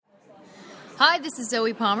Hi, this is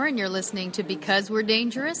Zoe Palmer, and you're listening to Because We're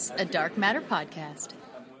Dangerous, a Dark Matter podcast.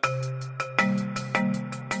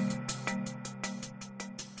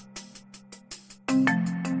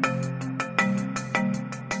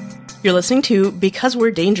 You're listening to Because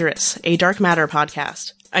We're Dangerous, a Dark Matter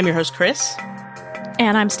podcast. I'm your host, Chris.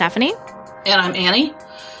 And I'm Stephanie. And I'm Annie.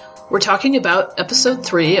 We're talking about Episode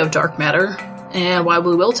 3 of Dark Matter, and while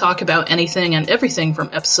we will talk about anything and everything from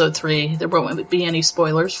Episode 3, there won't be any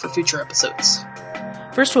spoilers for future episodes.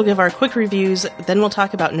 First, we'll give our quick reviews, then we'll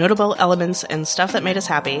talk about notable elements and stuff that made us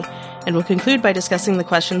happy, and we'll conclude by discussing the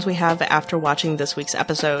questions we have after watching this week's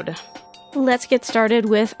episode. Let's get started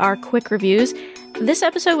with our quick reviews. This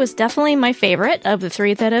episode was definitely my favorite of the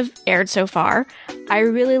 3 that have aired so far. I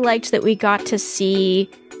really liked that we got to see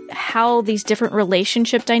how these different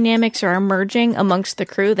relationship dynamics are emerging amongst the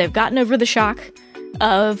crew. They've gotten over the shock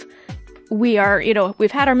of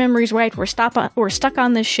we've had our memories right, we're stuck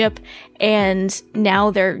on this ship, and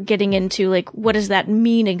now they're getting into, like, what does that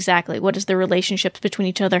mean exactly? What does the relationships between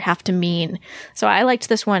each other have to mean? So I liked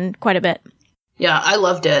this one quite a bit. Yeah, I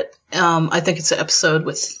loved it. I think it's an episode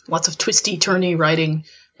with lots of twisty-turny writing,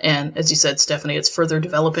 and as you said, Stephanie, it's further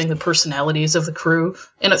developing the personalities of the crew,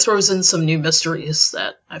 and it throws in some new mysteries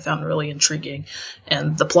that I found really intriguing.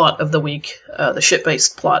 And the plot of the week, the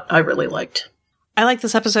ship-based plot, I really liked. I like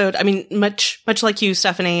this episode. I mean, much like you,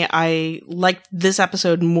 Stephanie, I liked this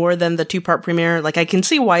episode more than the 2-part premiere. Like, I can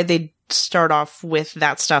see why they'd start off with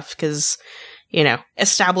that stuff, because,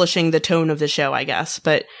 establishing the tone of the show, I guess,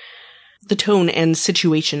 but the tone and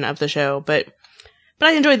situation of the show, but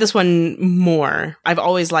I enjoyed this one more. I've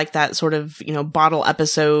always liked that sort of, bottle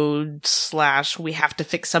episode / we have to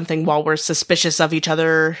fix something while we're suspicious of each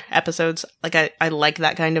other episodes. Like, I like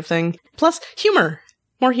that kind of thing. Plus, humor.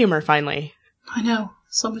 More humor, finally. I know.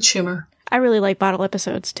 So much humor. I really like bottle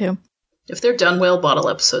episodes, too. If they're done well, bottle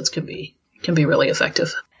episodes can be really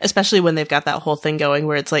effective. Especially when they've got that whole thing going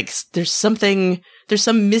where it's like, there's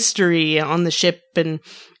some mystery on the ship and,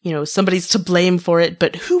 somebody's to blame for it,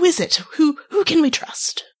 but who is it? Who can we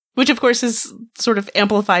trust? Which, of course, is sort of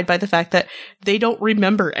amplified by the fact that they don't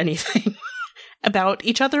remember anything about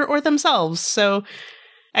each other or themselves, so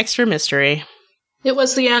extra mystery. It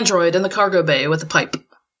was the android in the cargo bay with the pipe.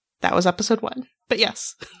 That was episode 1, but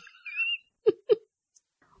yes.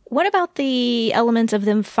 What about the elements of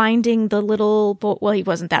them finding the little boy? Well, he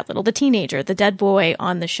wasn't that little, the teenager, the dead boy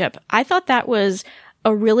on the ship. I thought that was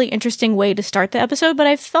a really interesting way to start the episode, but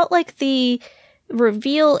I felt like the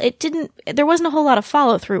reveal, there wasn't a whole lot of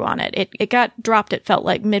follow through on it. It got dropped, it felt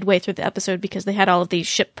like, midway through the episode because they had all of these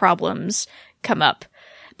ship problems come up.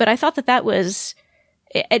 But I thought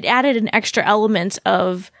it added an extra element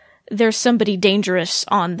of there's somebody dangerous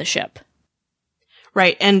on the ship.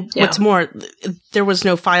 Right, and what's more, there was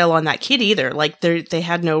no file on that kid either. Like, they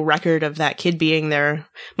had no record of that kid being there,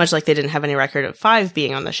 much like they didn't have any record of 5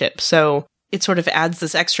 being on the ship. So it sort of adds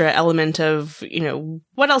this extra element of,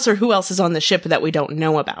 what else or who else is on the ship that we don't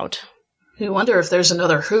know about. You wonder if there's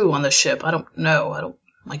another Who on the ship. I don't know.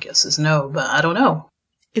 My guess is no, but I don't know.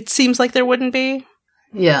 It seems like there wouldn't be.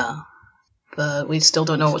 Yeah, but we still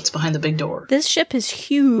don't know what's behind the big door. This ship is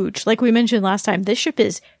huge. Like we mentioned last time, this ship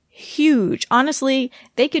is huge. Honestly,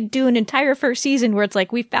 they could do an entire first season where it's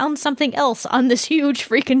like, we found something else on this huge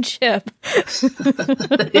freaking ship.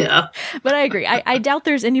 Yeah. But I agree. I doubt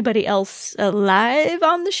there's anybody else alive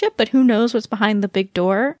on the ship, but who knows what's behind the big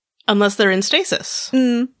door? Unless they're in stasis.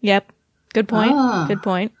 Yep. Good point. Good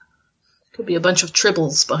point. Could be a bunch of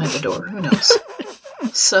tribbles behind the door. Who knows?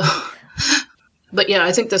 But yeah,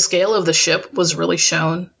 I think the scale of the ship was really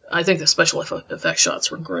shown. I think the special effect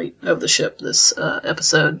shots were great of the ship this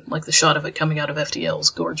episode. Like, the shot of it coming out of FTL is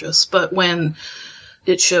gorgeous. But when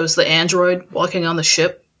it shows the android walking on the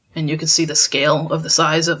ship, and you can see the scale of the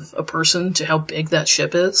size of a person to how big that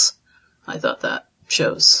ship is, I thought that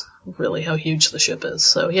shows really how huge the ship is.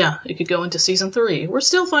 So yeah, it could go into season 3. We're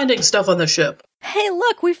still finding stuff on the ship. Hey,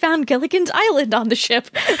 look, we found Gilligan's Island on the ship.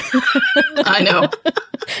 I know.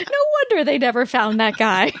 No wonder they never found that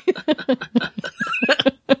guy.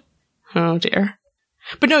 Oh, dear.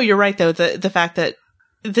 But no, you're right, though. The fact that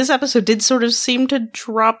this episode did sort of seem to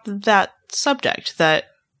drop that subject, that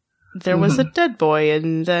there was a dead boy,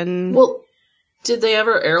 and then... Well, did they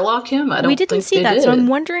ever airlock him? We didn't see that, so I'm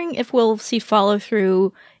wondering if we'll see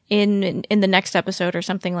follow-through in the next episode or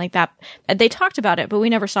something like that. They talked about it, but we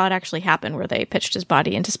never saw it actually happen, where they pitched his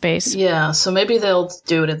body into space. Yeah, so maybe they'll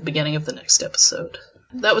do it at the beginning of the next episode.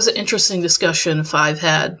 That was an interesting discussion 5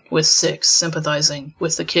 had with 6, sympathizing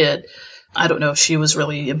with the kid. I don't know if she was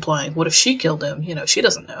really implying, what if she killed him? She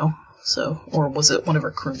doesn't know. So, or was it one of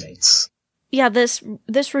her crewmates? Yeah, this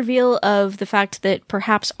reveal of the fact that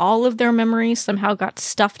perhaps all of their memories somehow got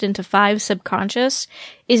stuffed into 5 subconscious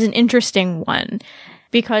is an interesting one.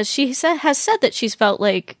 Because she has said that she's felt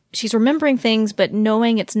like she's remembering things, but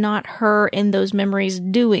knowing it's not her in those memories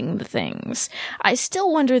doing the things. I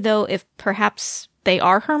still wonder, though, if perhaps they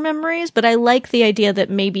are her memories, but I like the idea that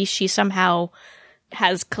maybe she somehow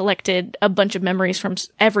has collected a bunch of memories from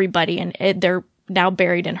everybody, and they're now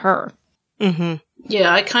buried in her. Mm-hmm.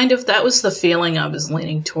 Yeah, that was the feeling I was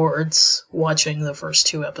leaning towards watching the first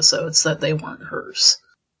 2 episodes, that they weren't hers.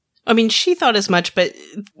 I mean, she thought as much, but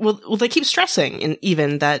well, they keep stressing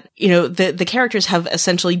even that, the characters have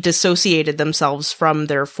essentially dissociated themselves from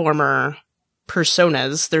their former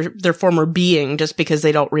personas, their former being, just because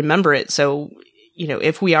they don't remember it. So,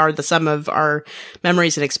 if we are the sum of our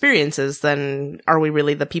memories and experiences, then are we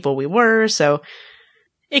really the people we were? So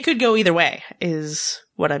it could go either way, is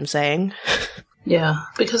what I'm saying. Yeah,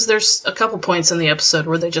 because there's a couple points in the episode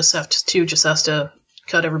where they just has to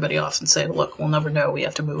cut everybody off and say, look, we'll never know, we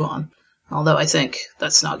have to move on. Although I think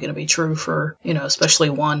that's not going to be true for, especially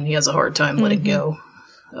one, he has a hard time letting go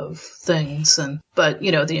of things. But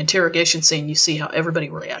the interrogation scene, you see how everybody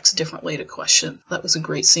reacts differently to question. That was a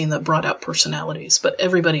great scene that brought out personalities, but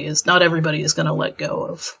not everybody is going to let go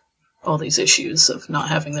of all these issues of not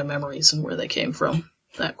having their memories and where they came from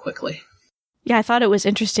that quickly. Yeah, I thought it was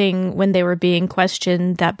interesting when they were being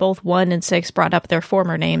questioned that both 1 and 6 brought up their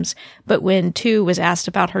former names, but when 2 was asked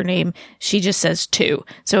about her name, she just says 2.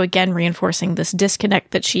 So again, reinforcing this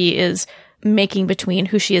disconnect that she is making between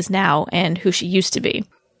who she is now and who she used to be.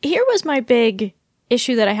 Here was my big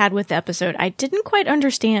issue that I had with the episode. I didn't quite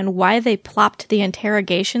understand why they plopped the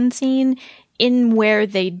interrogation scene in where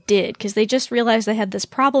they did, because they just realized they had this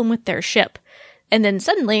problem with their ship. And then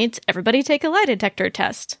suddenly it's everybody take a lie detector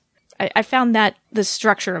test. I found that the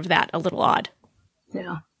structure of that a little odd.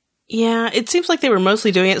 Yeah. Yeah, it seems like they were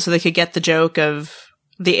mostly doing it so they could get the joke of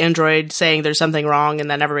the android saying there's something wrong and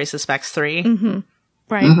then everybody suspects 3. Mm-hmm.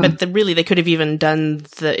 Right. Mm-hmm. But really, they could have even done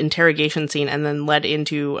the interrogation scene and then led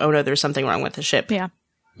into, oh no, there's something wrong with the ship. Yeah.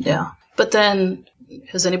 Yeah. But then,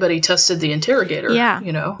 has anybody tested the interrogator? Yeah.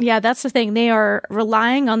 Yeah, that's the thing. They are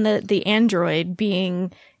relying on the android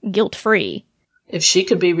being guilt-free. If she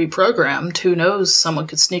could be reprogrammed, who knows, someone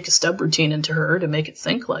could sneak a stub routine into her to make it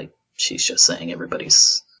think like she's just saying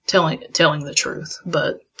everybody's telling the truth.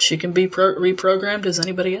 But she can be reprogrammed as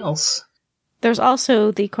anybody else. There's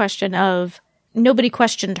also the question of nobody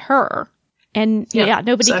questioned her. And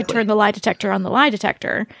nobody exactly. could turn the lie detector on the lie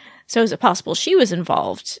detector. So is it possible she was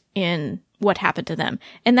involved in what happened to them?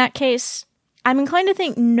 In that case, I'm inclined to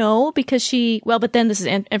think no, because but then this is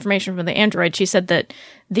information from the android. She said that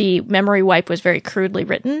the memory wipe was very crudely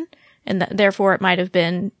written, and that therefore it might have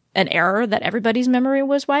been an error that everybody's memory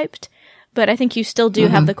was wiped. But I think you still do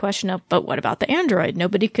have the question of, but what about the android?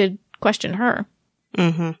 Nobody could question her.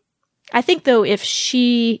 Mm-hmm. I think, though, if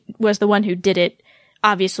she was the one who did it,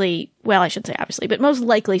 obviously, well, I shouldn't say obviously, but most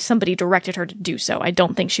likely somebody directed her to do so. I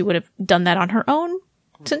don't think she would have done that on her own,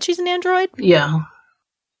 since she's an android. Yeah.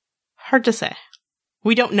 Hard to say.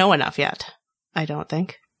 We don't know enough yet, I don't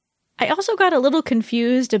think. I also got a little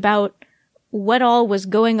confused about what all was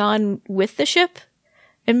going on with the ship.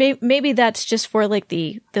 And maybe that's just for like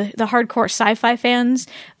the hardcore sci-fi fans,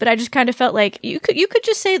 but I just kind of felt like you could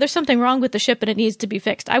just say there's something wrong with the ship and it needs to be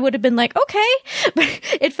fixed. I would have been like, okay, but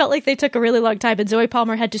it felt like they took a really long time, and Zoe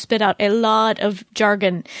Palmer had to spit out a lot of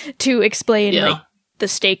jargon to explain like the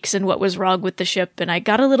stakes and what was wrong with the ship, and I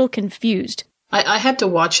got a little confused. I had to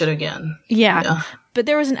watch it again. Yeah. But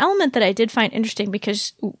there was an element that I did find interesting,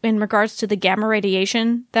 because in regards to the gamma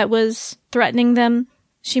radiation that was threatening them,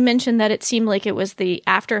 she mentioned that it seemed like it was the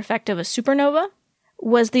after effect of a supernova.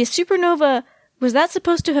 Was the supernova, was that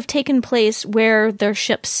supposed to have taken place where their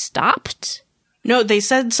ship stopped? No, they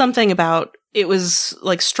said something about it was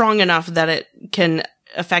like strong enough that it can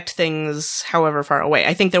affect things however far away.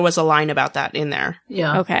 I think there was a line about that in there.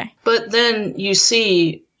 Yeah. Okay. But then you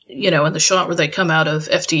see, in the shot where they come out of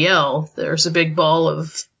FDL, there's a big ball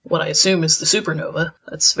of what I assume is the supernova.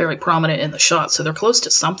 That's very prominent in the shot, so they're close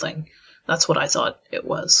to something. That's what I thought it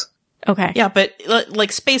was. Okay. Yeah, but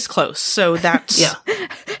like space close, so that's... Yeah.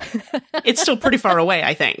 It's still pretty far away,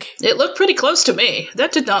 I think. It looked pretty close to me.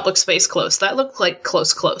 That did not look space close. That looked like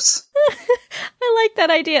close. I like that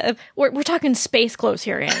idea of, we're talking space close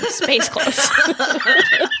here, Anne. Space close.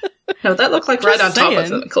 No, that looked like right on top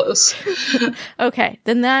of it, close. Okay,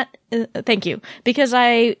 then thank you. Because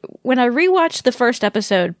when I rewatched the first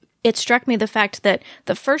episode, it struck me the fact that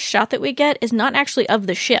the first shot that we get is not actually of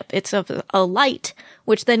the ship. It's of a light,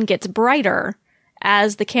 which then gets brighter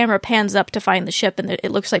as the camera pans up to find the ship, and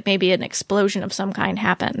it looks like maybe an explosion of some kind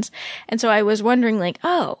happens. And so I was wondering, like,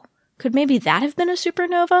 oh, could maybe that have been a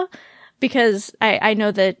supernova? Because I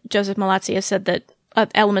know that Joseph Mallozzi has said that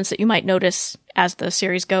elements that you might notice as the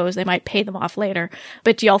series goes, they might pay them off later.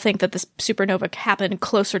 But do y'all think that this supernova happened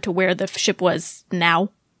closer to where the ship was now?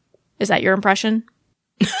 Is that your impression?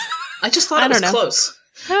 I just thought it was close.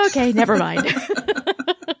 Okay, never mind.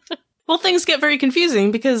 Well, things get very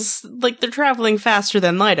confusing because, like, they're traveling faster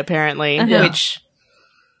than light, apparently, which,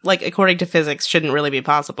 like, according to physics, shouldn't really be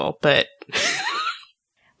possible, but...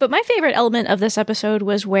 But my favorite element of this episode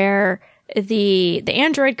was where the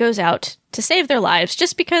android goes out to save their lives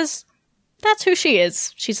just because that's who she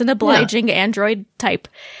is. She's an obliging android type.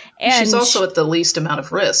 And she's also at the least amount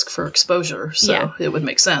of risk for exposure, so it would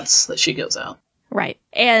make sense that she goes out. Right.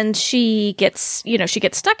 And she gets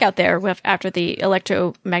stuck out there after the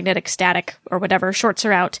electromagnetic static or whatever shorts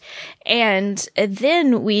her out. And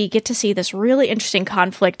then we get to see this really interesting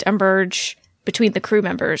conflict emerge between the crew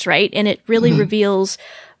members, right? And it really reveals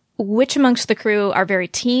which amongst the crew are very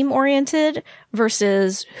team-oriented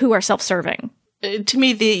versus who are self-serving. To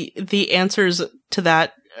me, the answers to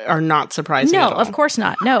that are not surprising at all. No, of course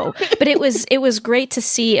not. No. But it was great to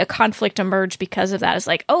see a conflict emerge because of that. It's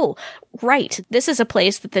like, oh, right, this is a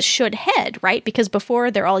place that this should head, right? Because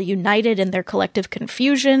before they're all united in their collective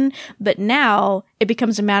confusion, but now it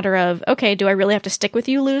becomes a matter of, okay, do I really have to stick with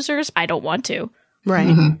you losers? I don't want to. Right.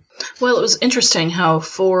 Mm-hmm. Well, it was interesting how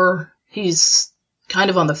 4, he's kind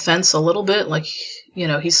of on the fence a little bit, like,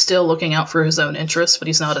 he's still looking out for his own interests, but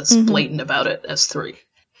he's not as blatant about it as 3.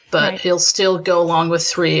 But he'll still go along with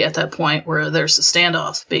 3 at that point where there's a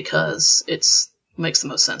standoff because it makes the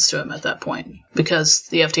most sense to him at that point. Because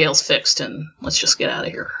the FTL's fixed and let's just get out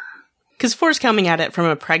of here. Because 4's coming at it from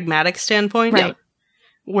a pragmatic standpoint. Right.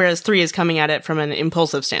 Whereas 3 is coming at it from an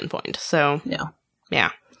impulsive standpoint. So,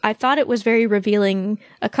 yeah. I thought it was very revealing,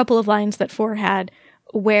 a couple of lines that 4 had,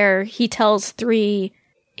 where he tells 3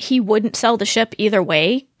 he wouldn't sell the ship either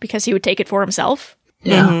way because he would take it for himself.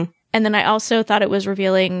 Yeah. Mm-hmm. And then I also thought it was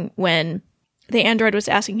revealing when the android was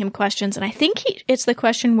asking him questions, and I think it's the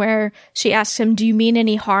question where she asks him, do you mean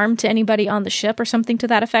any harm to anybody on the ship or something to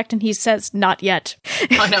that effect? And he says, not yet.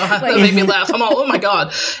 I know, that made me laugh. I'm all, oh my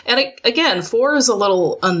God. And again, 4 is a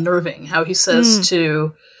little unnerving, how he says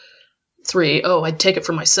to 3, oh, I'd take it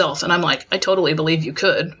for myself. And I'm like, I totally believe you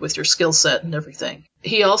could with your skill set and everything.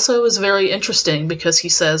 He also is very interesting because he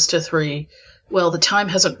says to 3, well, the time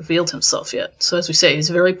hasn't revealed himself yet. So as we say, he's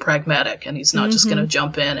very pragmatic and he's not just going to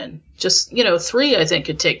jump in and just, 3, I think,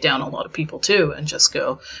 could take down a lot of people too and just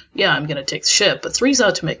go, yeah, I'm going to take the ship. But 3's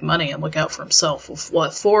out to make money and look out for himself. Well,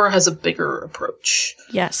 4 has a bigger approach.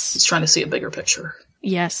 Yes. He's trying to see a bigger picture.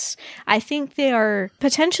 Yes. I think they are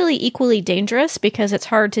potentially equally dangerous because it's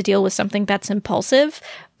hard to deal with something that's impulsive.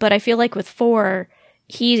 But I feel like with 4,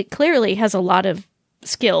 he clearly has a lot of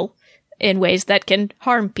skill in ways that can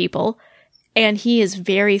harm people. And he is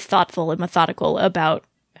very thoughtful and methodical about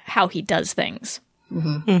how he does things.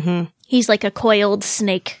 Mm-hmm. Mm-hmm. He's like a coiled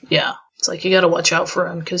snake. Yeah. It's like you got to watch out for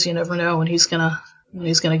him because you never know when he's gonna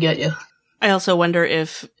get you. I also wonder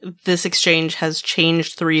if this exchange has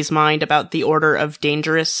changed 3's mind about the order of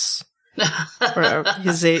dangerous, or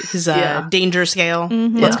his danger scale,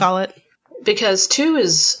 let's call it. Because 2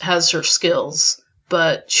 has her skills,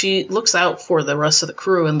 but she looks out for the rest of the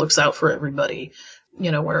crew and looks out for everybody.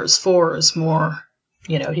 Whereas 4 is more,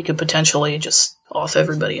 he could potentially just off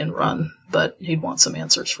everybody and run, but he'd want some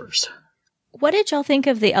answers first. What did y'all think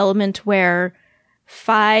of the element where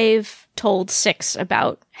 5 told 6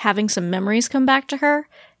 about having some memories come back to her,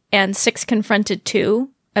 and 6 confronted 2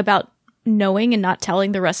 about knowing and not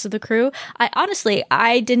telling the rest of the crew?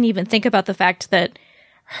 I didn't even think about the fact that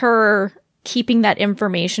her keeping that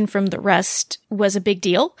information from the rest was a big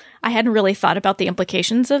deal. I hadn't really thought about the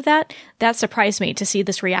implications of that. That surprised me to see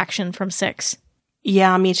this reaction from 6.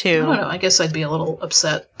 Yeah, me too. I don't know. I guess I'd be a little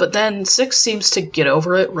upset. But then 6 seems to get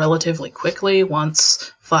over it relatively quickly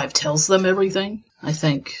once 5 tells them everything. I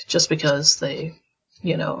think just because they,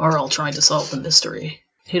 are all trying to solve the mystery.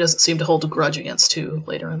 He doesn't seem to hold a grudge against 2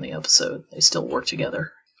 later in the episode. They still work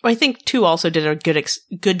together. Well, I think 2 also did a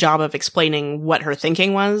good job of explaining what her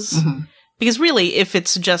thinking was. Mm-hmm. Because really, if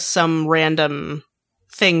it's just some random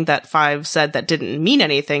thing that 5 said that didn't mean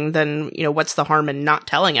anything, then, what's the harm in not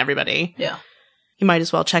telling everybody? Yeah. You might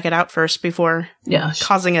as well check it out first before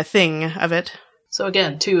causing a thing of it. So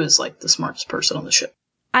again, 2 is like the smartest person on the ship.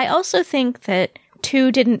 I also think that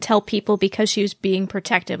 2 didn't tell people because she was being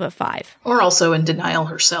protective of 5. Or also in denial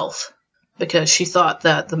herself. Because she thought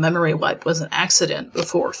that the memory wipe was an accident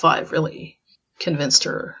before 5 really convinced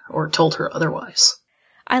her or told her otherwise.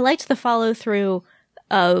 I liked the follow through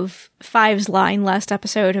of Five's line last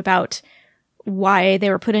episode about why they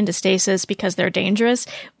were put into stasis because they're dangerous,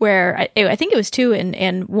 where I think it was 2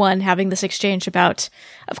 and 1 having this exchange about,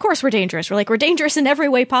 of course we're dangerous. We're like, we're dangerous in every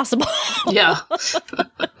way possible. Yeah.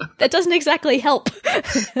 That doesn't exactly help.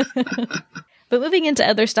 But moving into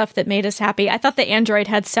other stuff that made us happy, I thought the android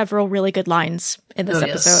had several really good lines in this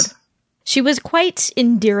episode. Yes. She was quite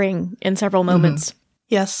endearing in several moments.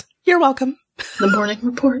 Yes. You're welcome. The morning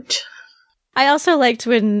report. I also liked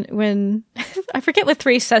when I forget what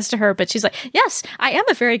 3 says to her, but she's like, yes, I am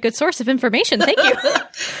a very good source of information. Thank you.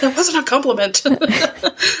 That wasn't a compliment.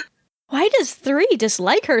 Why does 3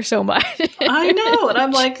 dislike her so much? I know. And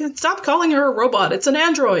I'm like, stop calling her a robot. It's an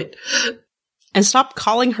android. And stop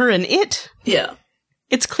calling her an it. Yeah.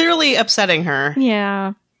 It's clearly upsetting her.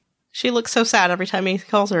 Yeah. She looks so sad every time he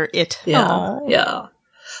calls her it. Yeah. Aww. Yeah.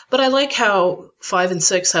 But I like how 5 and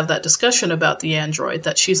 6 have that discussion about the android,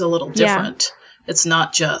 that she's a little different. Yeah. It's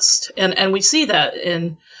not just. And we see that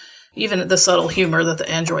in even the subtle humor that the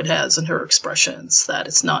android has in her expressions, that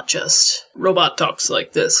it's not just robot talks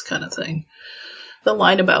like this kind of thing. The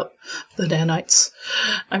line about the nanites.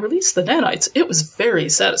 I released the nanites. It was very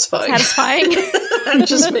satisfying. It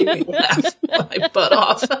just made me laugh my butt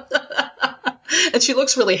off. And she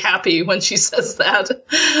looks really happy when she says that.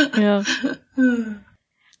 Yeah.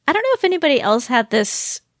 I don't know if anybody else had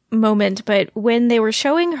this moment, but when they were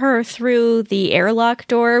showing her through the airlock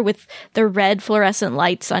door with the red fluorescent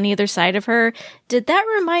lights on either side of her, did that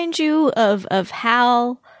remind you of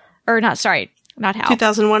Hal? Or not Hal.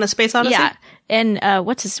 2001: A Space Odyssey? Yeah. And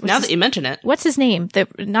what's his that you mention it. What's his name?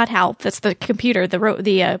 Not Hal. That's the computer,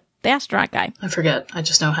 the astronaut guy. I forget. I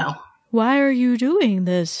just know Hal. Why are you doing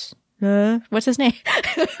this? What's his name?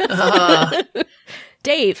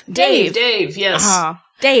 Dave. Dave, yes.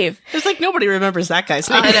 Dave. It's like nobody remembers that guy's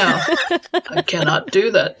name. I know. I cannot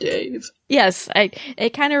do that, Dave. Yes,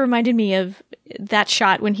 it kind of reminded me of that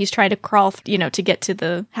shot when he's trying to crawl, to get to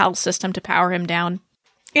the HAL system to power him down.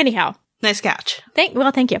 Anyhow. Nice catch. Thank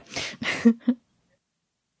you.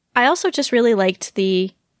 I also just really liked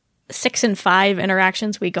the 6 and 5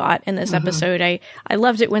 interactions we got in this episode. I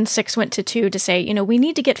loved it when 6 went to 2 to say, we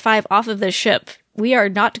need to get 5 off of this ship. We are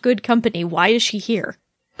not good company. Why is she here?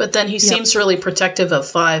 But then he seems really protective of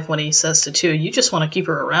 5 when he says to 2, you just want to keep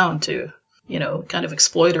her around to, kind of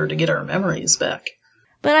exploit her to get her memories back.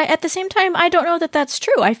 But at the same time, I don't know that that's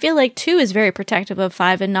true. I feel like 2 is very protective of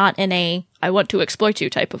 5 and not in a, I want to exploit you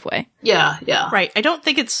type of way. Yeah. Right. I don't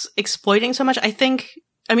think it's exploiting so much. I think,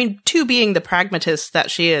 2 being the pragmatist that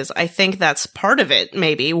she is, I think that's part of it,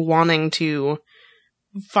 maybe, wanting to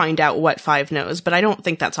find out what 5 knows. But I don't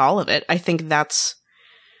think that's all of it. I think that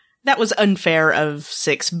was unfair of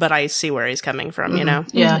 6, but I see where he's coming from,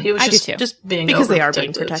 Yeah, he was just being because they are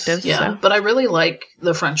being protective. Yeah, so. But I really like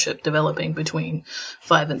the friendship developing between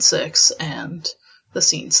 5 and 6 and the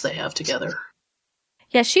scenes they have together.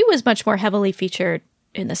 Yeah, she was much more heavily featured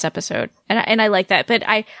in this episode, and I like that. But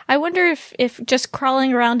I wonder if just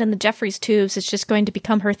crawling around in the Jeffries tubes is just going to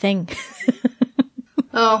become her thing.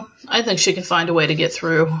 Oh, I think she can find a way to get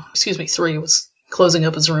through. 3 was closing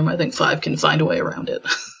up his room. I think 5 can find a way around it.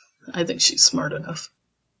 I think she's smart enough.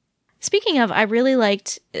 Speaking of, I really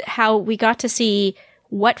liked how we got to see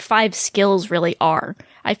what 5's skills really are.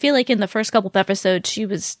 I feel like in the first couple of episodes, she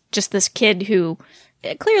was just this kid who,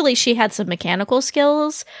 clearly she had some mechanical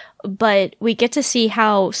skills, but we get to see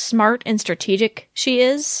how smart and strategic she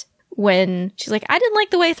is when she's like, I didn't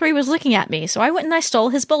like the way 3 was looking at me, so I went and I stole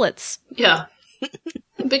his bullets. Yeah.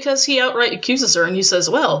 Because he outright accuses her and he says,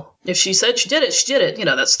 well, if she said she did it, she did it.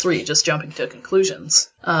 That's 3 just jumping to conclusions.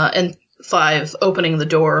 And 5 opening the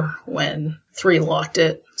door when 3 locked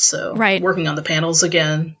it. So working on the panels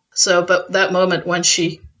again. So, but that moment when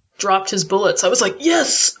she dropped his bullets, I was like,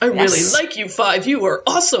 yes, I really like you, 5. You are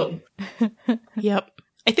awesome. Yep.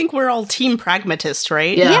 I think we're all team pragmatists,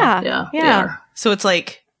 right? Yeah. So it's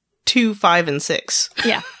like 2, 5, and 6.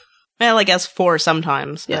 Yeah. Well, I guess 4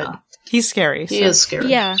 sometimes. But yeah. He's scary. He is scary.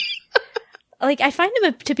 Yeah. I find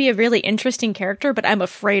him to be a really interesting character, but I'm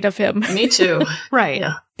afraid of him. Me too. Right.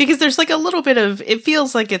 Yeah. Because there's a little bit of, it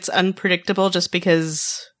feels like it's unpredictable just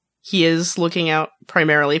because he is looking out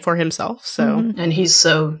primarily for himself. So, and he's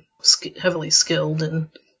so heavily skilled and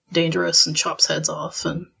dangerous and chops heads off.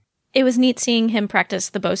 And it was neat seeing him practice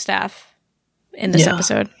the bow staff in this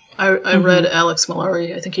episode. I read Alex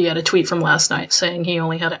Malari. I think he had a tweet from last night saying he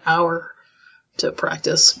only had an hour to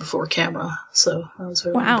practice before camera. So that was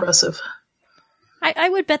very impressive. I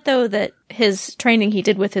would bet, though, that his training he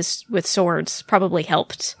did with swords probably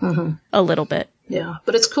helped a little bit. Yeah,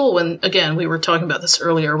 but it's cool when, again, we were talking about this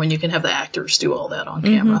earlier, when you can have the actors do all that on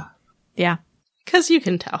camera. Yeah. Because you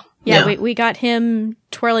can tell. Yeah, we got him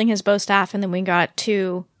twirling his bow staff, and then we got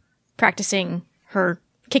Tu practicing her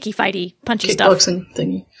kicky fighty punchy stuff. Kickboxing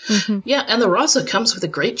thingy. Mm-hmm. Yeah, and the Rasa comes with a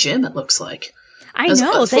great gym, it looks like. I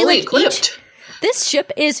know, they fully like equipped. This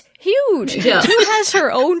ship is huge. Yeah. 2 has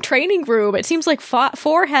her own training room. It seems like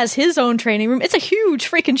 4 has his own training room. It's a huge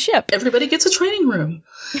freaking ship. Everybody gets a training room.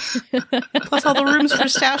 Plus all the rooms for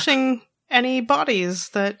stashing any bodies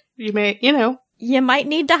that you may, You might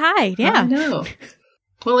need to hide, yeah. I know.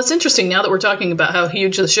 Well, it's interesting now that we're talking about how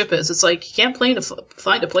huge the ship is. It's like you can't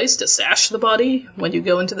find a place to stash the body when you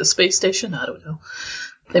go into the space station. I don't know.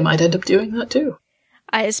 They might end up doing that too.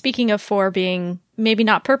 Speaking of 4 being maybe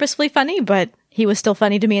not purposefully funny, but he was still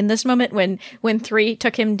funny to me in this moment when 3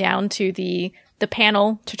 took him down to the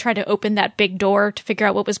panel to try to open that big door to figure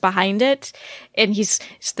out what was behind it. And it's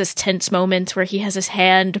this tense moment where he has his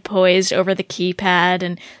hand poised over the keypad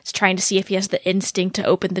and is trying to see if he has the instinct to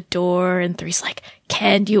open the door. And 3's like,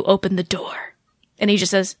 "Can you open the door?" And he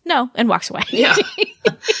just says, "No," and walks away. Yeah.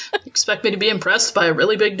 Expect me to be impressed by a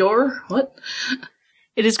really big door? What?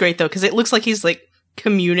 It is great, though, because it looks like he's, like,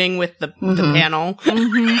 communing with the panel.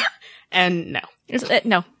 Mm-hmm. And no.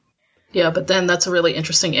 No. Yeah, but then that's a really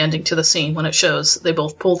interesting ending to the scene when it shows they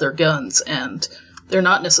both pull their guns and they're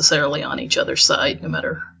not necessarily on each other's side, no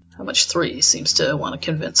matter how much 3 seems to want to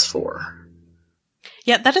convince 4.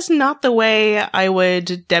 Yeah, that is not the way I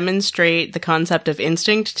would demonstrate the concept of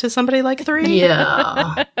instinct to somebody like 3.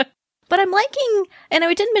 Yeah. But I'm liking, and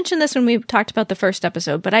I didn't mention this when we talked about the first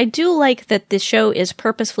episode, but I do like that this show is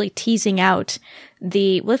purposefully teasing out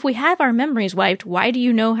if we have our memories wiped, why do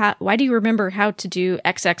you remember how to do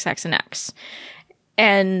X, X, X, and X?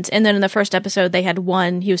 And then in the first episode, they had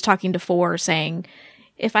 1, he was talking to 4 saying,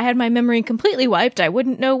 if I had my memory completely wiped, I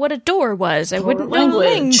wouldn't know what a door was. I wouldn't know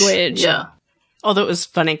language. Yeah. Although it was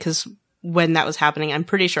funny because when that was happening, I'm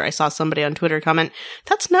pretty sure I saw somebody on Twitter comment,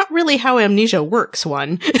 "That's not really how amnesia works,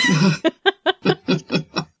 one."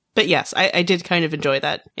 But yes, I did kind of enjoy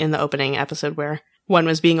that in the opening episode where 1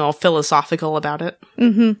 was being all philosophical about it.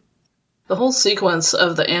 Mm-hmm. The whole sequence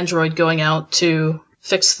of the android going out to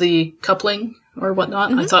fix the coupling or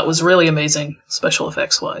whatnot, I thought was really amazing, special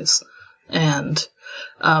effects wise. And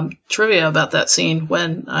trivia about that scene,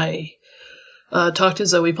 when I talked to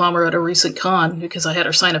Zoe Palmer at a recent con, because I had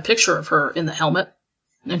her sign a picture of her in the helmet,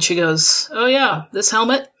 and she goes, "Oh yeah, this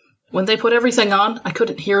helmet, when they put everything on, I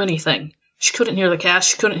couldn't hear anything. She couldn't hear the cast,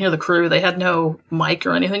 she couldn't hear the crew, they had no mic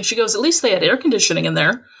or anything." She goes, "At least they had air conditioning in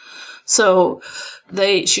there." So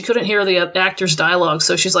she couldn't hear the actors' dialogue,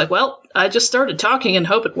 so she's like, "Well, I just started talking and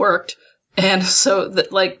hope it worked." And so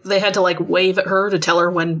they had to wave at her to tell her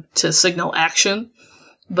when to signal action.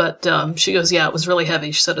 But she goes, "Yeah, it was really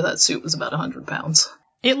heavy." She said that suit was about 100 pounds.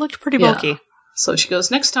 It looked pretty bulky. Yeah. So she goes,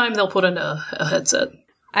 "Next time they'll put in a headset."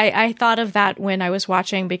 I thought of that when I was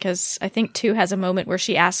watching because I think 2 has a moment where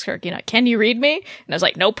she asks her, "Can you read me?" And I was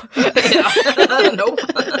like, "Nope." Nope.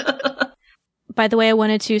 By the way, I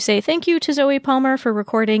wanted to say thank you to Zoe Palmer for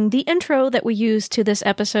recording the intro that we used to this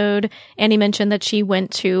episode. Annie mentioned that she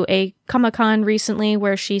went to a Comic-Con recently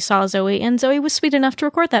where she saw Zoe, and Zoe was sweet enough to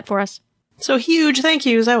record that for us. So huge thank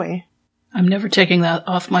you, Zoe. I'm never taking that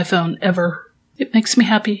off my phone, ever. It makes me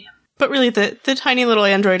happy. But really, the tiny little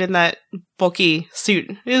android in that bulky suit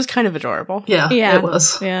is kind of adorable. Yeah, it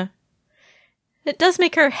was. Yeah. It does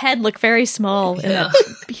make her head look very small in that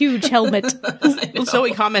huge helmet.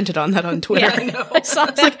 Zoe commented on that on Twitter. Yeah, I saw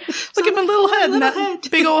it. Like, look at my little head in that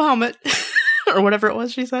big old helmet. Or whatever it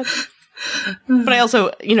was she said. But I also,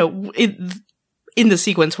 in the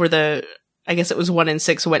sequence where I guess it was 1 and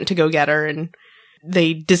 6 went to go get her and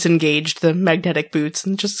they disengaged the magnetic boots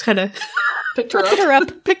and just kind of picked her up.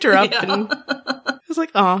 Yeah. And I was like,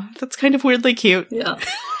 "Oh, that's kind of weirdly cute." Yeah.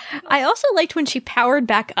 I also liked when she powered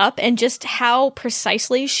back up and just how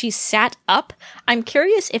precisely she sat up. I'm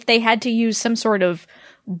curious if they had to use some sort of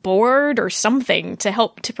board or something to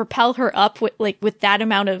help to propel her up with that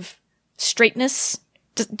amount of straightness.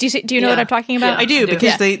 Do you know what I'm talking about? Yeah, I do,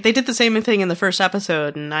 because they did the same thing in the first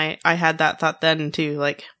episode, and I had that thought then too.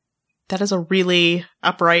 Like, that is a really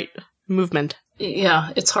upright movement.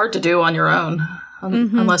 Yeah, it's hard to do on your own.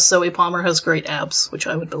 Unless Zoe Palmer has great abs, which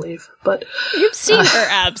I would believe. But you've seen her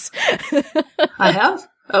abs. I have?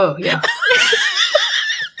 Oh, yeah.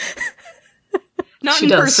 Not in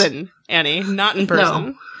person, Annie. Not in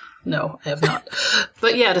person. No, I have not.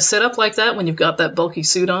 But yeah, to sit up like that when you've got that bulky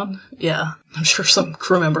suit on, yeah, I'm sure some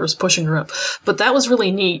crew member is pushing her up. But that was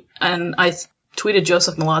really neat, and I tweeted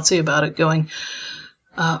Joseph Malazzi about it, going,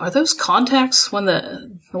 are those contacts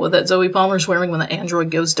that Zoe Palmer's wearing when the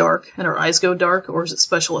android goes dark and her eyes go dark, or is it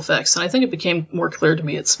special effects? And I think it became more clear to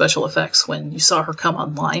me it's special effects when you saw her come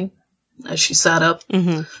online as she sat up.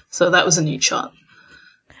 Mm-hmm. So that was a neat shot.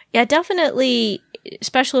 Yeah, definitely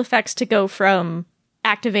special effects to go from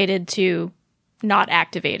activated to not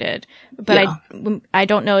activated. But Yeah. I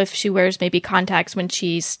don't know if she wears maybe contacts when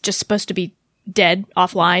she's just supposed to be dead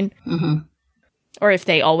offline. Mm-hmm. Or if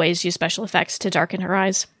they always use special effects to darken her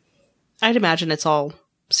eyes. I'd imagine it's all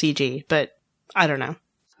CG, but I don't know.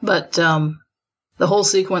 But the whole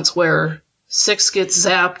sequence where 6 gets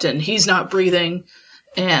zapped and he's not breathing,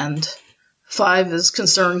 and 5 is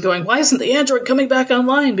concerned going, why isn't the android coming back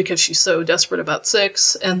online? Because she's so desperate about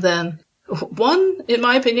 6. And then 1, in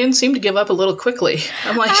my opinion, seemed to give up a little quickly.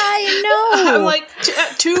 I'm like, I know. I'm like,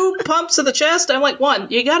 2 pumps of the chest. I'm like,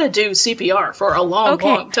 1, you gotta do CPR for a long, Okay.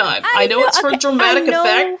 long time. I I know know- it's for okay, dramatic I know.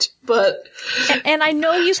 effect, but And I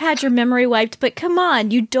know you've had your memory wiped, but come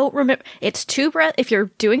on, you don't remember. It's 2 breaths. If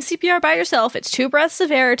you're doing CPR by yourself, it's 2 breaths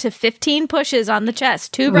of air to 15 pushes on the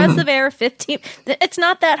chest. 2 breaths of air, 15. It's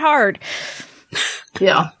not that hard.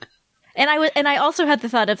 yeah. And I also had the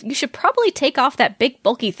thought of you should probably take off that big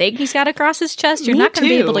bulky thing he's got across his chest. You're Me not going to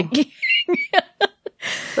be able too. to.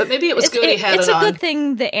 But maybe it was good he had it's it a on. good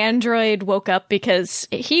thing the android woke up because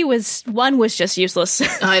one was just useless.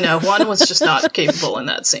 I know, 1 was just not capable in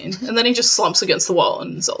that scene. And then he just slumps against the wall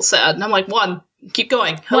and is all sad. And I'm like, 1, keep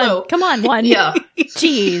going. Hello. One, come on, 1. Yeah.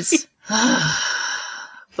 Jeez.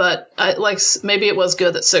 But maybe it was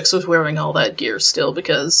good that 6 was wearing all that gear still,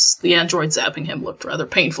 because the android zapping him looked rather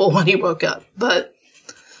painful when he woke up. But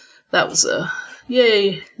that was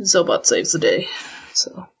yay, Zobot saves the day.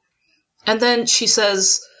 So, and then she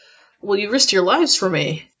says, well, you risked your lives for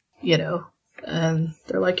me, and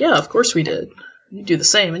they're like, yeah, of course we did. You do the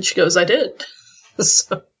same. And she goes, I did.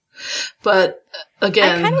 So, but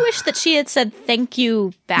again, I kind of wish that she had said thank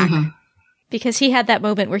you back. Because he had that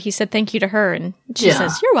moment where he said thank you to her, and she Yeah.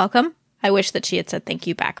 says, "You're welcome." I wish that she had said thank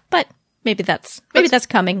you back, but maybe that's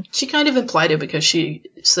coming. she kind of implied it because she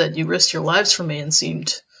said, you risked your lives for me, and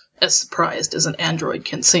seemed as surprised as an android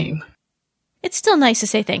can seem. It's still nice to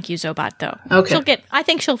say thank you, Zobot, though. Okay. I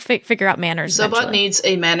think she'll figure out manners. Zobot eventually. needs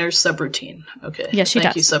a manners subroutine. Okay. Yes, she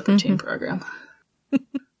Thank does. you, subroutine program.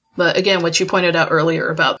 But again, what you pointed out earlier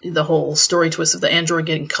about the whole story twist of the android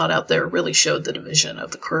getting caught out there really showed the division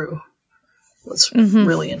of the crew. Was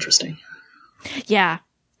really interesting. Yeah,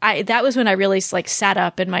 that was when I really sat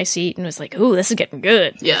up in my seat and was like, "Ooh, this is getting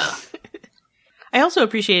good." Yeah. I also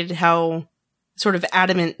appreciated how sort of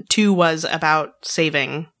adamant 2 was about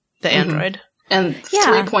saving the android. And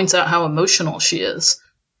Yeah. 3 points out how emotional she is.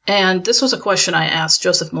 And this was a question I asked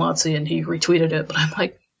Joseph Malazzi, and he retweeted it, but I'm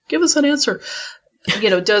like, give us an answer.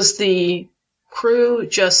 Does the crew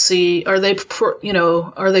just see, are they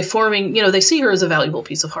forming, they see her as a valuable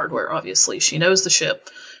piece of hardware, obviously. She knows the ship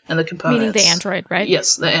and the components. Meaning the android, right?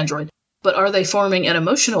 Yes, the android. But are they forming an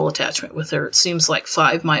emotional attachment with her? It seems like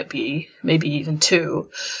 5 might be, maybe even 2.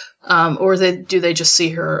 Or do they just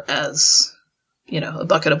see her as, a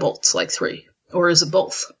bucket of bolts like 3? Or is it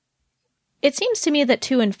both? It seems to me that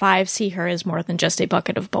 2 and 5 see her as more than just a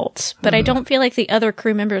bucket of bolts, but I don't feel like the other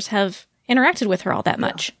crew members have interacted with her all that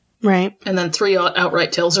much. Right. And then 3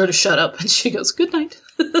 outright tells her to shut up, and she goes, good night.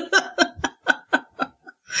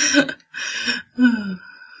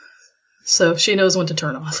 So she knows when to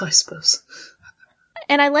turn off, I suppose.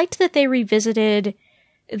 And I liked that they revisited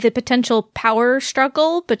the potential power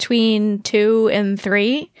struggle between 2 and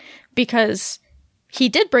 3, because he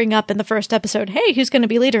did bring up in the first episode, hey, who's going to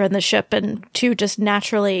be leader in the ship? And 2 just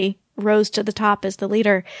naturally rose to the top as the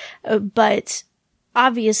leader. But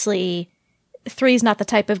obviously, 3's not the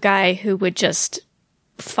type of guy who would just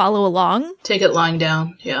follow along. Take it lying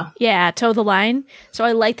down, yeah. Yeah, toe the line. So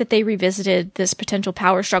I like that they revisited this potential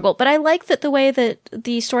power struggle. But I like that the way that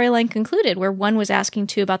the storyline concluded, where 1 was asking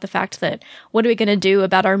 2 about the fact that, what are we going to do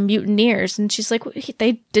about our mutineers? And she's like,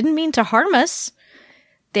 they didn't mean to harm us.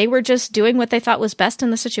 They were just doing what they thought was best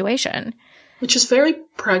in the situation. Which is very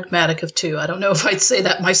pragmatic of 2. I don't know if I'd say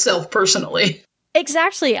that myself personally.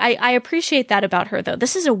 Exactly. I appreciate that about her, though.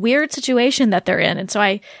 This is a weird situation that they're in. And so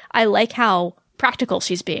I like how practical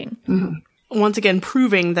she's being. Mm-hmm. Once again,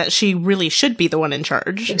 proving that she really should be the one in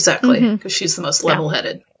charge. Exactly, because she's the most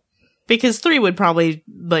level-headed. Because 3 would probably,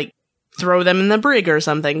 throw them in the brig or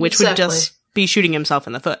something, which would Exactly. just be shooting himself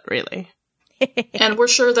in the foot, really. And we're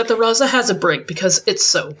sure that the Raza has a brig because it's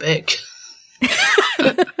so big.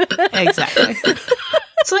 Exactly.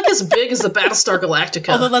 It's like as big as the Battlestar Galactica.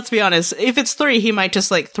 Although, let's be honest, if it's 3, he might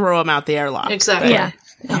just, throw him out the airlock. Exactly.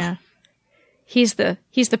 Yeah. He's the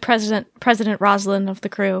President Roslin of the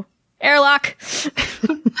crew. Airlock!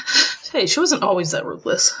 Hey, she wasn't always that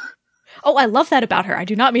ruthless. Oh, I love that about her. I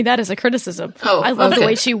do not mean that as a criticism. Oh, I love the okay.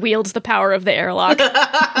 way she wields the power of the airlock.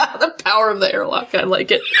 The power of the airlock. I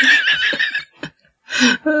like it.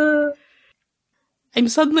 I'm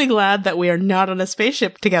suddenly glad that we are not on a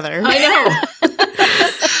spaceship together. I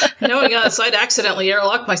know. Knowing us, I'd accidentally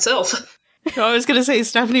airlock myself. I was going to say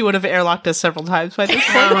Stephanie would have airlocked us several times by this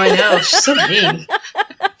point. Oh, I know. She's so mean.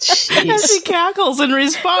 As she Jeez. cackles in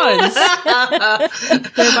response,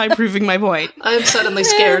 thereby proving my point. I'm suddenly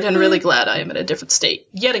scared and really glad I am in a different state.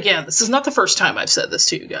 Yet again, this is not the first time I've said this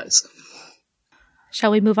to you guys. Shall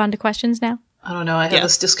we move on to questions now? I don't know, I have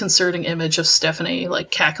this disconcerting image of Stephanie, like,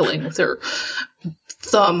 cackling with her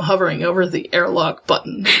thumb hovering over the airlock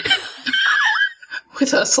button.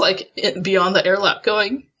 With us, like, beyond the airlock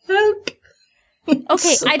going, help.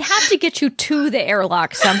 Okay, I'd have to get you to the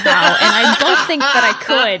airlock somehow, and I don't think that I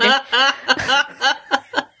could.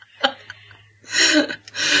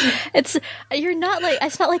 It's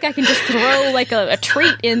not like I can just throw like a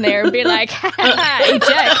treat in there and be like, ha ha,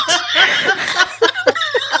 eject.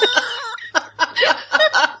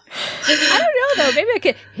 I don't know though. Maybe I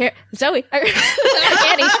could. Here, Zoe, Annie,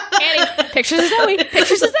 pictures of Zoe.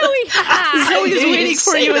 Zoe is waiting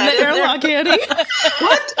for you in the airlock, Annie.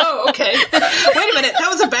 What? Oh, okay. Wait a minute, that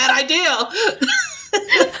was a bad idea.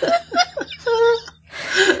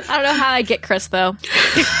 I don't know how I get Chris though.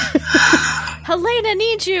 Helena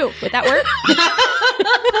needs you. Would that work?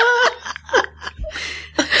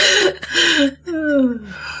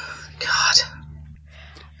 God.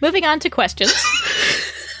 Moving on to questions.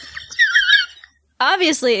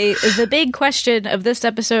 Obviously, the big question of this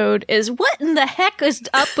episode is what in the heck is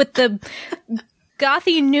up with the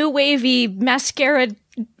gothy, new wavy mascara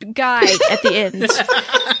guy at the end?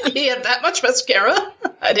 He had that much mascara?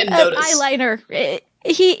 I didn't notice. Eyeliner.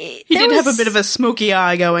 He did have a bit of a smoky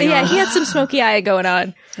eye going on. Yeah, he had some smoky eye going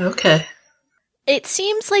on. Okay. It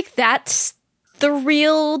seems like that's the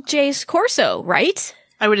real Jace Corso, right?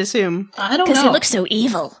 I would assume. I don't know. Because he looks so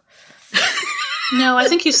evil. No, I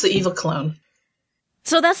think he's the evil clone.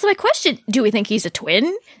 So that's my question. Do we think he's a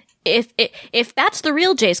twin? If that's the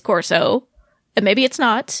real Jace Corso, and maybe it's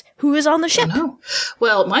not, who is on the ship? No.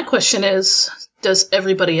 Well, my question is, does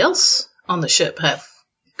everybody else on the ship have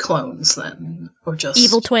clones then? Or just...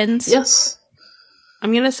 Evil twins? Yes.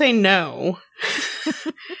 I'm going to say no.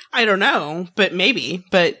 I don't know, but maybe.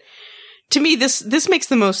 But to me, this makes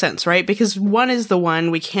the most sense, right? Because one is the one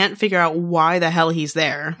we can't figure out why the hell he's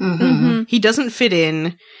there. Mm-hmm. He doesn't fit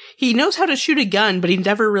in. He knows how to shoot a gun, but he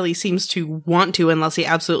never really seems to want to unless he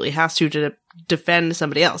absolutely has to defend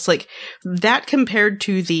somebody else. Like, that compared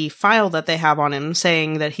to the file that they have on him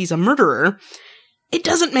saying that he's a murderer, it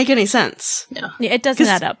doesn't make any sense. Yeah. Yeah, it doesn't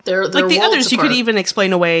add up. They're Like the worlds others, you apart. could even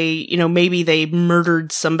explain away, maybe they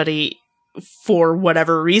murdered somebody for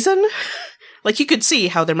whatever reason. Like, you could see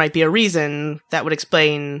how there might be a reason that would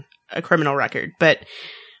explain a criminal record. But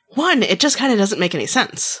one, it just kind of doesn't make any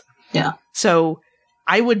sense. Yeah. So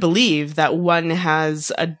I would believe that one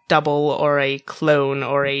has a double or a clone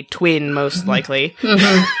or a twin, most likely,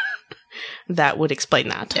 that would explain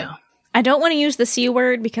that. Yeah. I don't want to use the C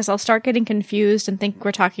word because I'll start getting confused and think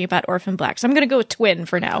we're talking about Orphan Black. So I'm going to go with twin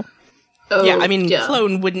for now. Oh, Yeah, I mean,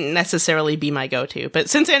 clone wouldn't necessarily be my go-to, but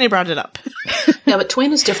since Annie brought it up. Yeah, but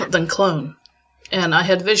twin is different than clone. And I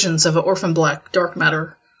had visions of an Orphan Black Dark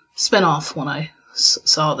Matter spinoff when I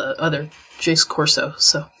saw the other Jace Corso,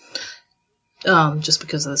 so just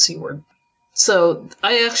because of the C word. So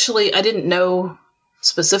I didn't know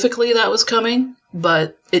specifically that was coming,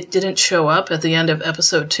 but it didn't show up at the end of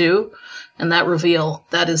episode 2, and that reveal,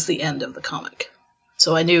 that is the end of the comic.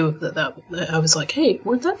 So I knew that I was like, hey,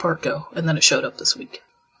 where'd that part go? And then it showed up this week.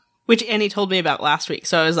 Which Annie told me about last week,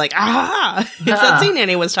 so I was like, it's that scene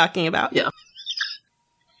Annie was talking about. Yeah.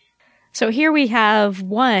 So here we have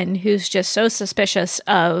one who's just so suspicious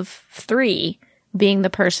of 3 being the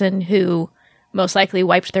person who most likely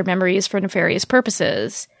wiped their memories for nefarious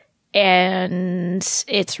purposes. And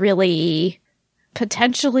it's really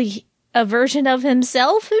potentially a version of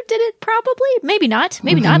himself who did it, probably. Maybe not.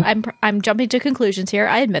 Maybe not. I'm jumping to conclusions here.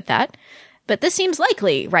 I admit that. But this seems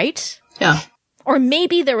likely, right? Yeah. Or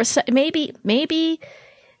maybe there was... Maybe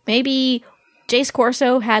Jace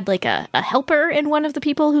Corso had like a helper in one of the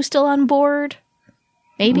people who's still on board.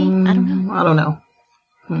 Maybe. I don't know. I don't know.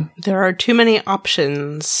 There are too many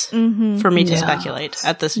options for me to speculate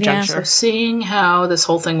at this juncture. So seeing how this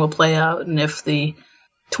whole thing will play out and if the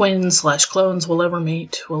twins/clones will ever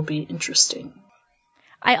meet will be interesting.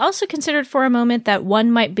 I also considered for a moment that one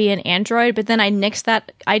might be an android, but then I nixed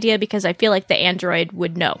that idea because I feel like the android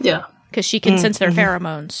would know. Yeah. Because she can sense their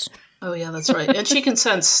pheromones. Oh, yeah, that's right. And she can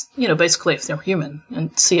sense, basically if they're human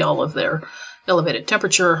and see all of their elevated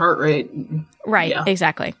temperature, heart rate. Right, Yeah.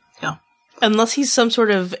 exactly. Yeah. Unless he's some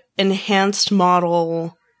sort of enhanced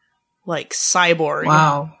model, like, cyborg.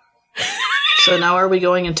 Wow. So now are we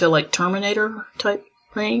going into like Terminator type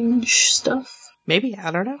range stuff? Maybe,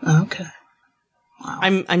 I don't know. Okay. Wow.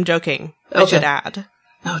 I'm joking. I Okay. should add.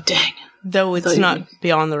 Oh, dang. Though thought it's you- not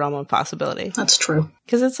beyond the realm of possibility. That's true.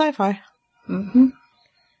 Because it's sci-fi. Mm-hmm.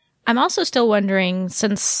 I'm also still wondering,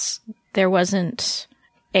 since there wasn't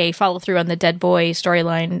a follow-through on the dead boy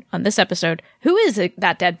storyline on this episode, who is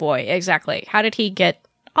that dead boy exactly? How did he get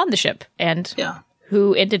on the ship? And Yeah.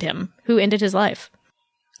 who ended him? Who ended his life?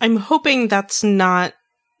 I'm hoping that's not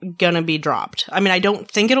gonna be dropped. I mean, I don't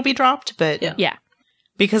think it'll be dropped, but Yeah. Yeah.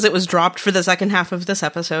 because it was dropped for the second half of this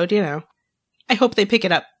episode, you know. I hope they pick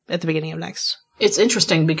it up at the beginning of next. It's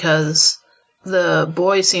interesting because the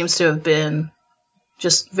boy seems to have been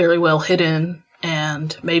just very well hidden,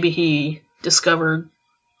 and maybe he discovered,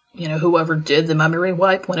 whoever did the memory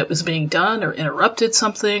wipe when it was being done, or interrupted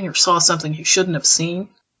something, or saw something he shouldn't have seen.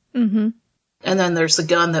 Mm-hmm. And then there's the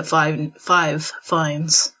gun that Five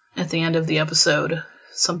finds at the end of the episode.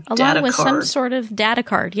 Some Along data with card. some sort of data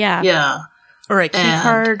card, yeah. Yeah. Or a key And-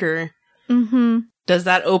 card, or Mm-hmm. does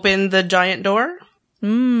that open the giant door?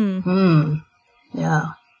 Yeah.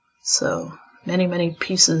 So, many, many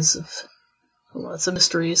pieces of lots of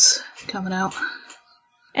mysteries coming out.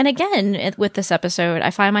 And again, with this episode, I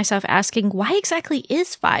find myself asking, why exactly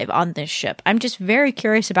is Five on this ship? I'm just very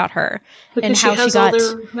curious about her. Because and how she has she got... all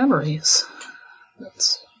their memories.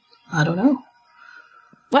 I don't know.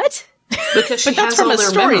 What? Because she But that's has from all a their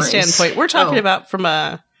story memories. standpoint. We're talking Oh. about from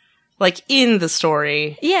a, like, in the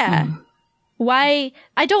story. Yeah. Why?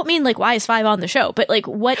 I don't mean, like, why is Five on the show? But, like,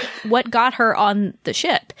 what got her on the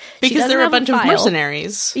ship? She Because doesn't they're a have bunch of file.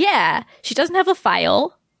 mercenaries. Yeah. She doesn't have a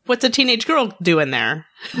file. What's a teenage girl doing there?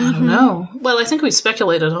 I don't know. Well, I think we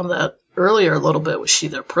speculated on that earlier a little bit. Was she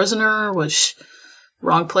their prisoner? Was she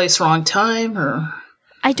wrong place, wrong time? Or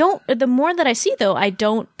The more that I see, though, I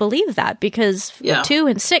don't believe that, because Yeah. 2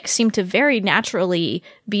 and 6 seem to very naturally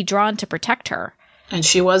be drawn to protect her. and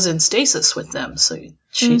she was in stasis with them, so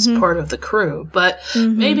she's part of the crew. But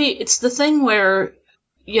maybe it's the thing where,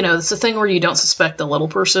 it's the thing where you don't suspect the little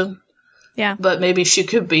person. Yeah. But maybe she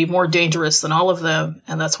could be more dangerous than all of them,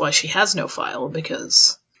 and that's why she has no file,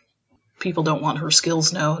 because people don't want her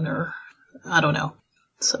skills known, or I don't know.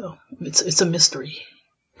 So it's a mystery.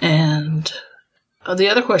 And the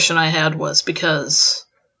other question I had was, because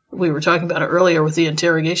we were talking about it earlier with the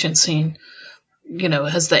interrogation scene,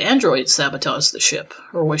 has the android sabotaged the ship,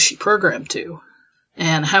 or was she programmed to?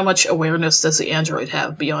 And how much awareness does the android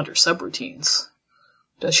have beyond her subroutines?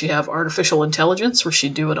 Does she have artificial intelligence where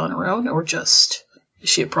she'd do it on her own, or just is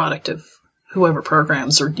she a product of whoever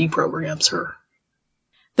programs or deprograms her?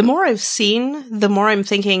 The more I've seen, the more I'm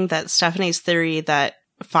thinking that Stephanie's theory that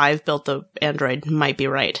 5 built the android might be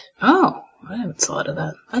right. Oh, I haven't thought of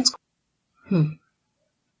that. That's cool.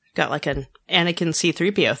 Got like an Anakin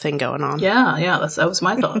C-3PO thing going on. Yeah, that was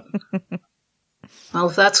my thought. Well,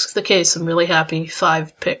 if that's the case, I'm really happy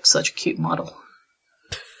 5 picked such a cute model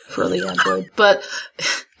for the android. But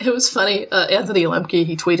it was funny, Anthony Lemke,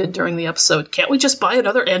 he tweeted during the episode, "Can't we just buy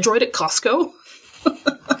another android at Costco?"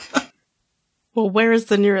 Well, where is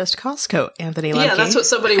the nearest Costco, Anthony Lemke? Yeah, that's what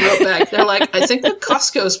somebody wrote back. They're like, I think that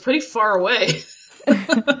Costco's pretty far away.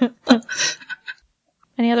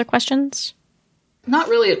 Any other questions? Not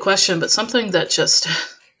really a question, but something that just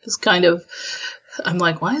is kind of, I'm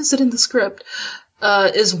like, why is it in the script?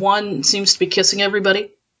 Is one seems to be kissing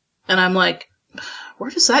everybody. And I'm like,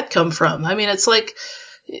 where does that come from? I mean, it's like,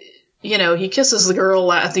 he kisses the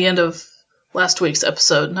girl at the end of last week's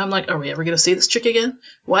episode, and I'm like, are we ever going to see this chick again?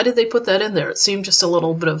 Why did they put that in there? It seemed just a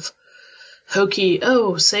little bit of hokey,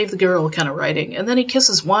 save the girl kind of writing. And then he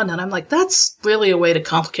kisses one, and I'm like, that's really a way to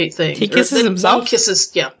complicate things. He kisses then himself?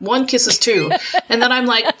 One kisses two. And then I'm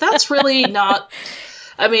like, that's really not,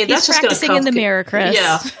 I mean, He's that's just going to practicing in the mirror, Chris.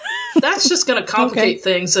 Yeah. That's just going to complicate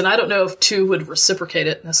things, and I don't know if 2 would reciprocate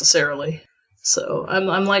it necessarily. So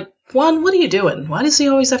I'm like, 1, what are you doing? Why does he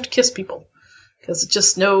always have to kiss people? Because it's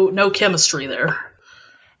just no chemistry there.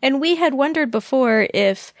 And we had wondered before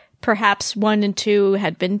if perhaps 1 and 2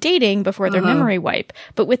 had been dating before their memory wipe.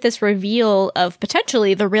 But with this reveal of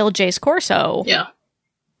potentially the real Jace Corso, Yeah.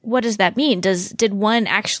 what does that mean? Did 1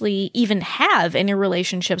 actually even have any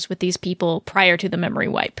relationships with these people prior to the memory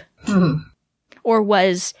wipe? Mm-hmm. Or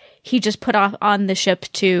was he just put off on the ship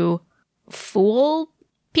to fool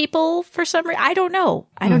people for some reason? I don't know.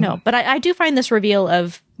 But I do find this reveal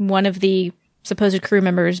of one of the supposed crew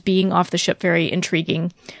members being off the ship very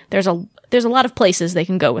intriguing. There's a lot of places they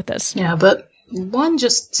can go with this. Yeah, but 1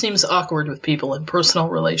 just seems awkward with people in personal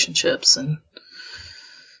relationships, and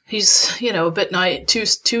He's, a bit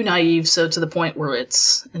too naive, so to the point where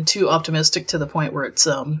and too optimistic to the point where it's,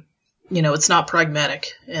 it's not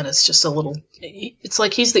pragmatic, and it's just it's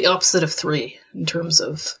like he's the opposite of 3 in terms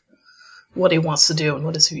of what he wants to do and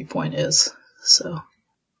what his viewpoint is, so.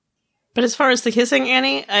 But as far as the kissing,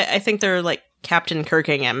 Annie, I think they're, like, Captain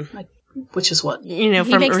Kirking him. Which is what? From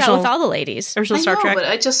he makes out with all the ladies. Original Star Trek. But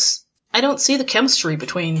I don't see the chemistry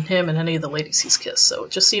between him and any of the ladies he's kissed, so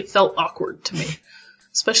it felt awkward to me.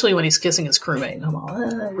 Especially when he's kissing his crewmate. I'm all,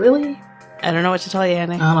 really? I don't know what to tell you,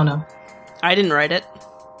 Annie. I don't know. I didn't write it.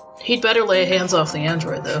 He'd better lay hands off the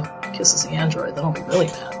android, though. Kisses the android, then I'll be really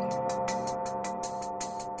mad.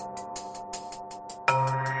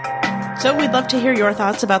 So we'd love to hear your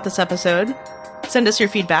thoughts about this episode. Send us your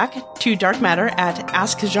feedback to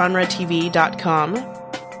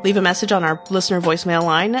darkmatter@askgenretv.com. Leave a message on our listener voicemail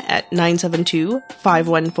line at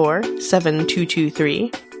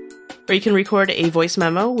 972-514-7223. Or you can record a voice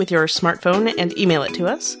memo with your smartphone and email it to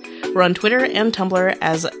us. We're on Twitter and Tumblr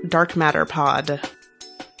as Dark Matter Pod.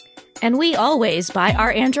 And we always buy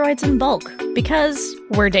our androids in bulk, because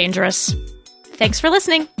we're dangerous. Thanks for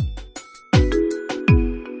listening!